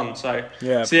it's good fun. So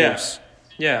of course.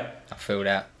 Yeah. I feel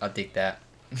that. I dig that.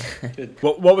 Good.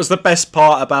 What was the best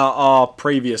part about our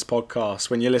previous podcast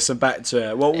when you listen back to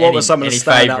it? What were some of the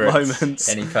standout moments?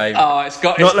 Any favourites?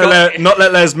 Oh, not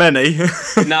that there's many.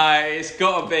 No, it's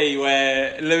got to be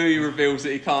where Louis reveals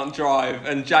that he can't drive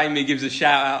and Jamie gives a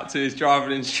shout out to his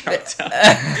driving instructor.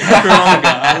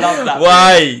 I love that.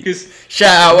 Why?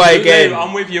 Shout out again.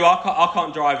 I'm with you. I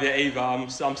can't drive yet either. I'm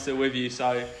still with you.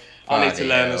 So. I need to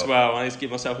learn as well. I need to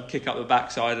give myself a kick up the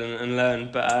backside and learn.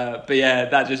 But yeah,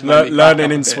 that just made me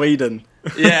learning in Sweden.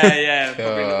 Yeah,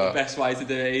 probably not the best way to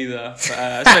do it either.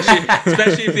 But,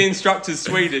 especially if the instructor's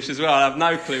Swedish as well. I have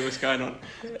no clue what's going on.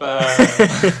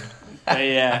 But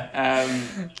yeah,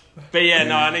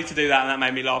 no, I need to do that, and that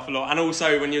made me laugh a lot. And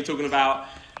also when you were talking about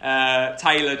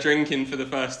Taylor drinking for the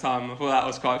first time, I thought that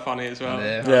was quite funny as well.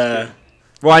 Yeah.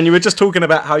 Ryan, you were just talking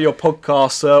about how your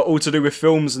podcasts are all to do with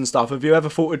films and stuff. Have you ever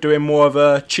thought of doing more of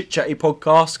a chit-chatty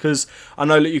podcast? Because I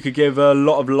know that you could give a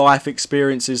lot of life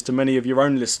experiences to many of your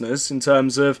own listeners in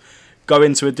terms of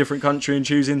going to a different country and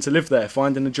choosing to live there,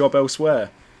 finding a job elsewhere.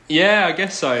 Yeah, I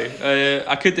guess so.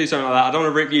 I could do something like that. I don't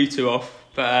want to rip you two off,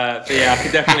 but yeah, I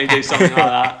could definitely do something like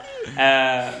that.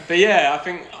 But yeah, I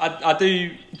think I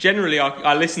do. Generally,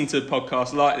 I listen to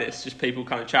podcasts like this, just people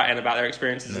kind of chatting about their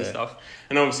experiences and stuff.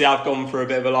 And obviously, I've gone through a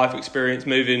bit of a life experience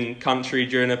moving country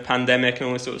during a pandemic and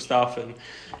all this sort of stuff, and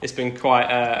it's been quite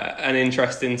an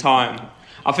interesting time.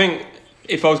 I think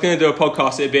if I was going to do a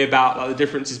podcast, it'd be about like the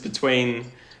differences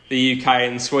between the UK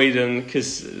and Sweden,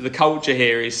 because the culture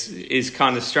here is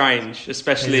kind of strange,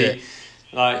 especially.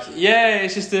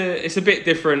 It's a bit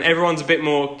different. Everyone's a bit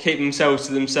more keep themselves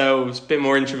to themselves, a bit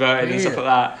more introverted and stuff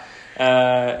like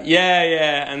that.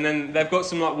 And then they've got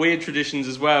some like weird traditions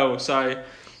as well. So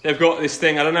they've got this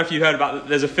thing. I don't know if you heard about it.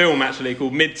 There's a film actually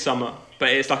called Midsummer, but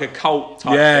it's like a cult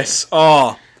type. Yes. Thing.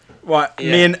 Oh, right.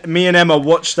 Yeah. Me and Emma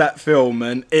watched that film,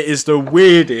 and it is the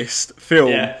weirdest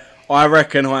film I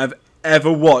reckon I have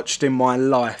ever watched in my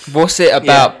life. What's it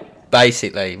about,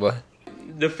 basically? What?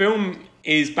 the film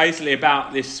is basically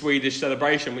about this Swedish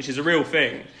celebration, which is a real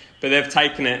thing, but they've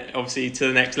taken it obviously to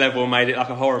the next level and made it like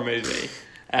a horror movie.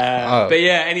 But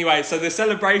yeah, anyway, so the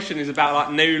celebration is about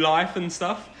like new life and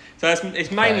stuff. So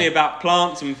it's mainly about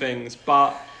plants and things,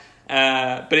 but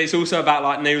it's also about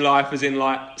like new life, as in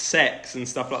like sex and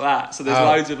stuff like that. So there's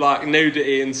loads of like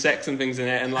nudity and sex and things in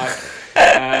it, and like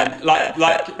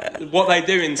what they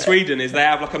do in Sweden is they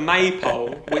have like a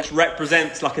maypole which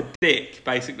represents like a dick.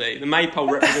 Basically, the maypole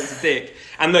represents a dick,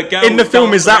 and the girls in the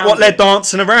film is that what they're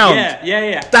dancing around?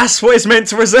 Yeah. That's what it's meant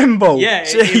to resemble. Yeah,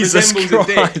 Jesus it resembles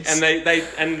Christ. a dick,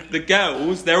 and the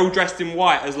girls, they're all dressed in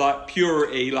white as like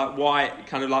purity, like white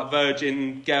kind of like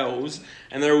virgin girls.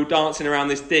 And they're all dancing around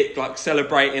this dick, like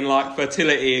celebrating like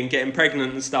fertility and getting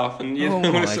pregnant and stuff, and you know,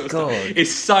 all this sort of stuff.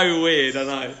 It's so weird, I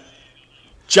know.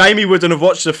 Jamie wouldn't have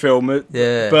watched the film,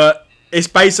 but it's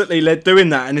basically they're doing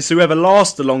that, and it's whoever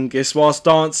lasts the longest whilst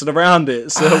dancing around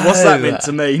it. So what's that meant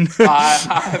to mean? I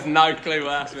have no clue what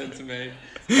that's meant to mean.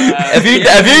 Have you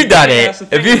done it?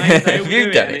 Have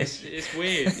you done it? It's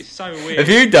weird. It's so weird. Have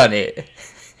you done it?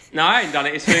 No, I ain't done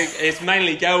it. It's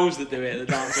mainly girls that do it, that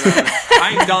dance around. I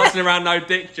ain't dancing around no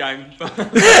dick, James. Make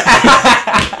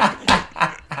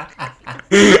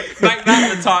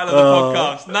that the title of the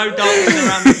podcast. No dancing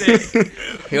around the dick.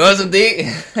 He wasn't dick.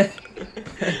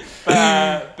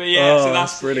 But yeah, so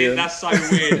that's brilliant. That's so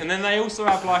weird. And then they also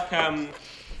have like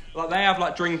they have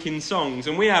like drinking songs,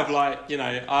 and we have like, you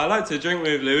know, I like to drink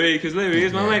with Louis because Louis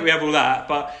is my mate. We have all that,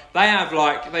 but they have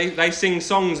like they sing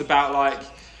songs about like,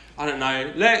 I don't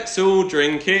know, let's all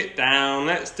drink it down,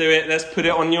 let's do it, let's put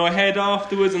it on your head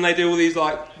afterwards, and they do all these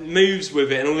like moves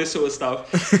with it and all this sort of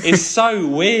stuff. It's so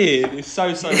weird. It's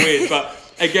so weird, but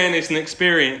again, it's an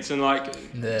experience, and like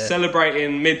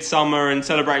celebrating midsummer and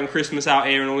celebrating Christmas out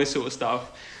here and all this sort of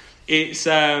stuff. It's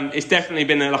definitely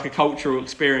been like a cultural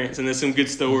experience, and there's some good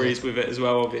stories with it as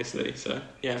well, obviously. So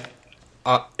yeah.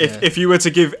 If you were to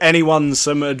give anyone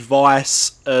some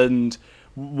advice, and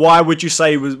why would you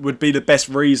say would be the best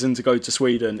reason to go to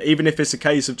Sweden, even if it's a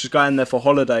case of just going there for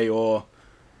holiday or?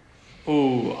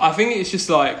 Oh, I think it's just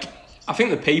like, I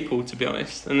think the people, to be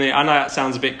honest, and I know that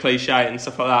sounds a bit cliche and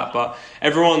stuff like that, but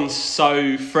everyone's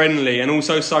so friendly and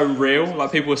also so real.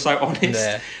 Like, people are so honest.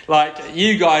 Yeah. Like,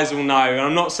 you guys will know, and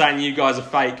I'm not saying you guys are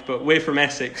fake, but we're from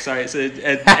Essex, so it's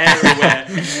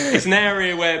an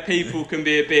area where people can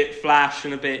be a bit flash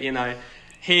and a bit, you know.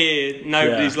 Here,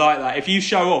 nobody's like that. If you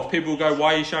show off, people will go,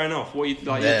 "Why are you showing off? What are you,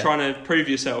 like? You're trying to prove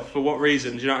yourself for what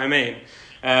reason?" Do you know what I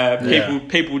mean?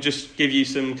 People just give you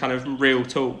some kind of real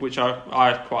talk, which I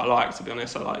quite like, to be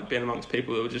honest. I like being amongst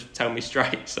people that will just tell me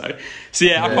straight. So I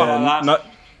quite like that.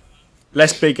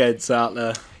 Less big heads out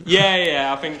there.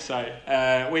 Yeah, I think so.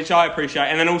 Which I appreciate,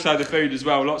 and then also the food as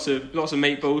well. Lots of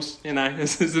meatballs. You know,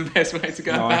 this is the best way to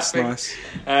go about things.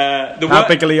 Nice. How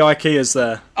big are the IKEAs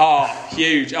there? Oh,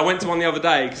 huge! I went to one the other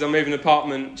day because I'm moving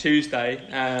apartment Tuesday,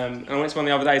 and I went to one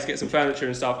the other day to get some furniture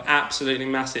and stuff. Absolutely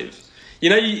massive. You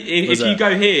know, if you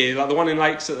go here, like the one in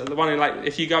if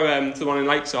you go to the one in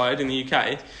Lakeside in the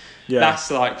UK. Yeah. That's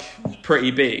like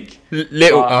pretty big. I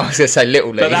was gonna say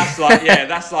little. But that's like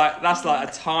that's like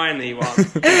a tiny one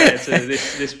compared to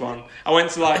this one. I went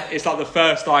to it's like the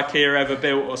first IKEA ever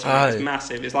built or something. It's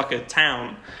massive. It's like a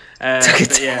town.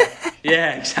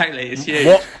 Yeah, exactly. It's huge.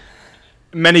 What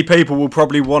many people will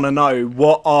probably want to know: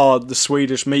 what are the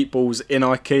Swedish meatballs in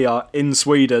IKEA in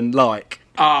Sweden like?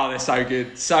 Oh, they're so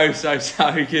good. So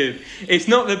good. It's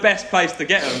not the best place to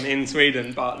get them in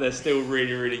Sweden, but they're still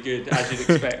really, really good, as you'd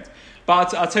expect.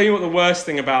 But I'll tell you what the worst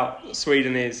thing about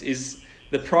Sweden is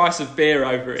the price of beer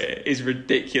over here is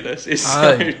ridiculous. It's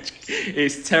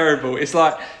terrible. It's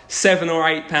like £7 or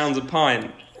 £8 a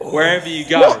pint. Wherever you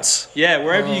go. What? Yeah,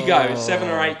 wherever you go, £7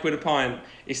 or £8 a pint.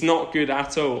 It's not good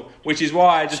at all. Which is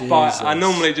why I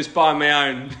normally just buy my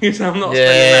own, because I'm not spending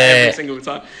that every single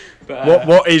time. But,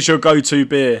 what is your go-to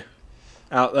beer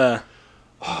out there?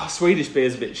 Swedish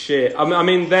beer's a bit shit. I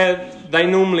mean, they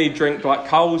normally drink like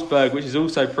Carlsberg, which is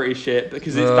also pretty shit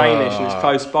because it's Danish and it's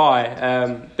close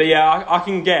by. But yeah, I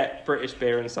can get British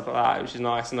beer and stuff like that, which is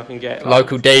nice, and I can get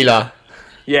local dealer.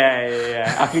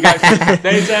 Yeah. I can go.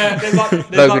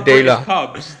 There's British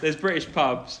pubs. There's British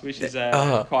pubs, which is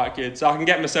quite good. So I can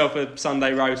get myself a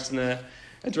Sunday roast and a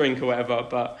drink or whatever.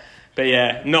 But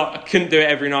yeah, I couldn't do it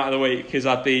every night of the week because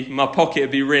my pocket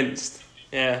would be rinsed.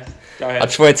 Yeah, go ahead. I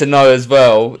just wanted to know as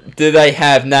well, do they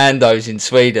have Nando's in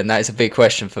Sweden? That is a big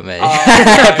question for me. Before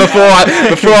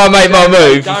I make my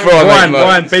move.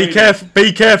 Ryan,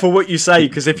 be careful what you say,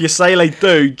 because if you say they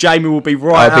do, Jamie will be in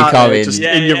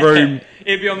your room.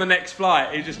 He'd be on the next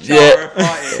flight. He'd just charter a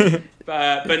flight in.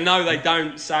 But no, they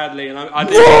don't, sadly. And I do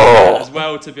miss that as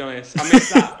well, to be honest. I miss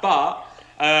that. But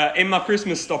in my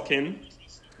Christmas stocking,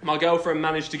 my girlfriend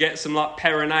managed to get some like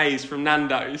Peronaise from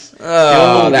Nando's.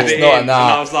 Oh, that's not enough. And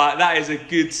I was like, that is a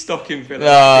good stocking filler. Oh,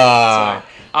 so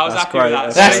I was happy great. with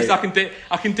that. So at least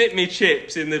I can dip me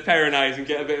chips in the Peronaise and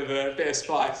get a bit of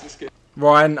spice. It's good.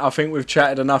 Ryan, I think we've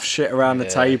chatted enough shit around the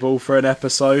table for an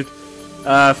episode.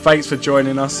 Thanks for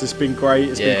joining us. It's been great.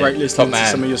 It's been great listening to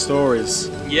some of your stories.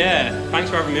 Yeah,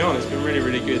 thanks for having me on. It's been really,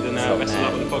 really good. And best of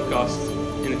luck with the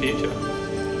podcast in the future.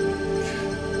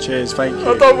 Cheers, thank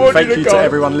you. Thank you to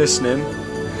everyone listening.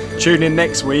 Tune in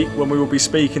next week when we will be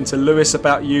speaking to Lewis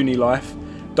about uni life.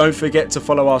 Don't forget to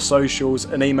follow our socials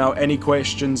and email any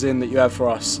questions in that you have for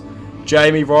us.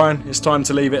 Jamie, Ryan, it's time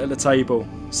to leave it at the table.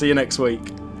 See you next week.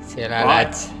 See you later,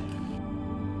 lads.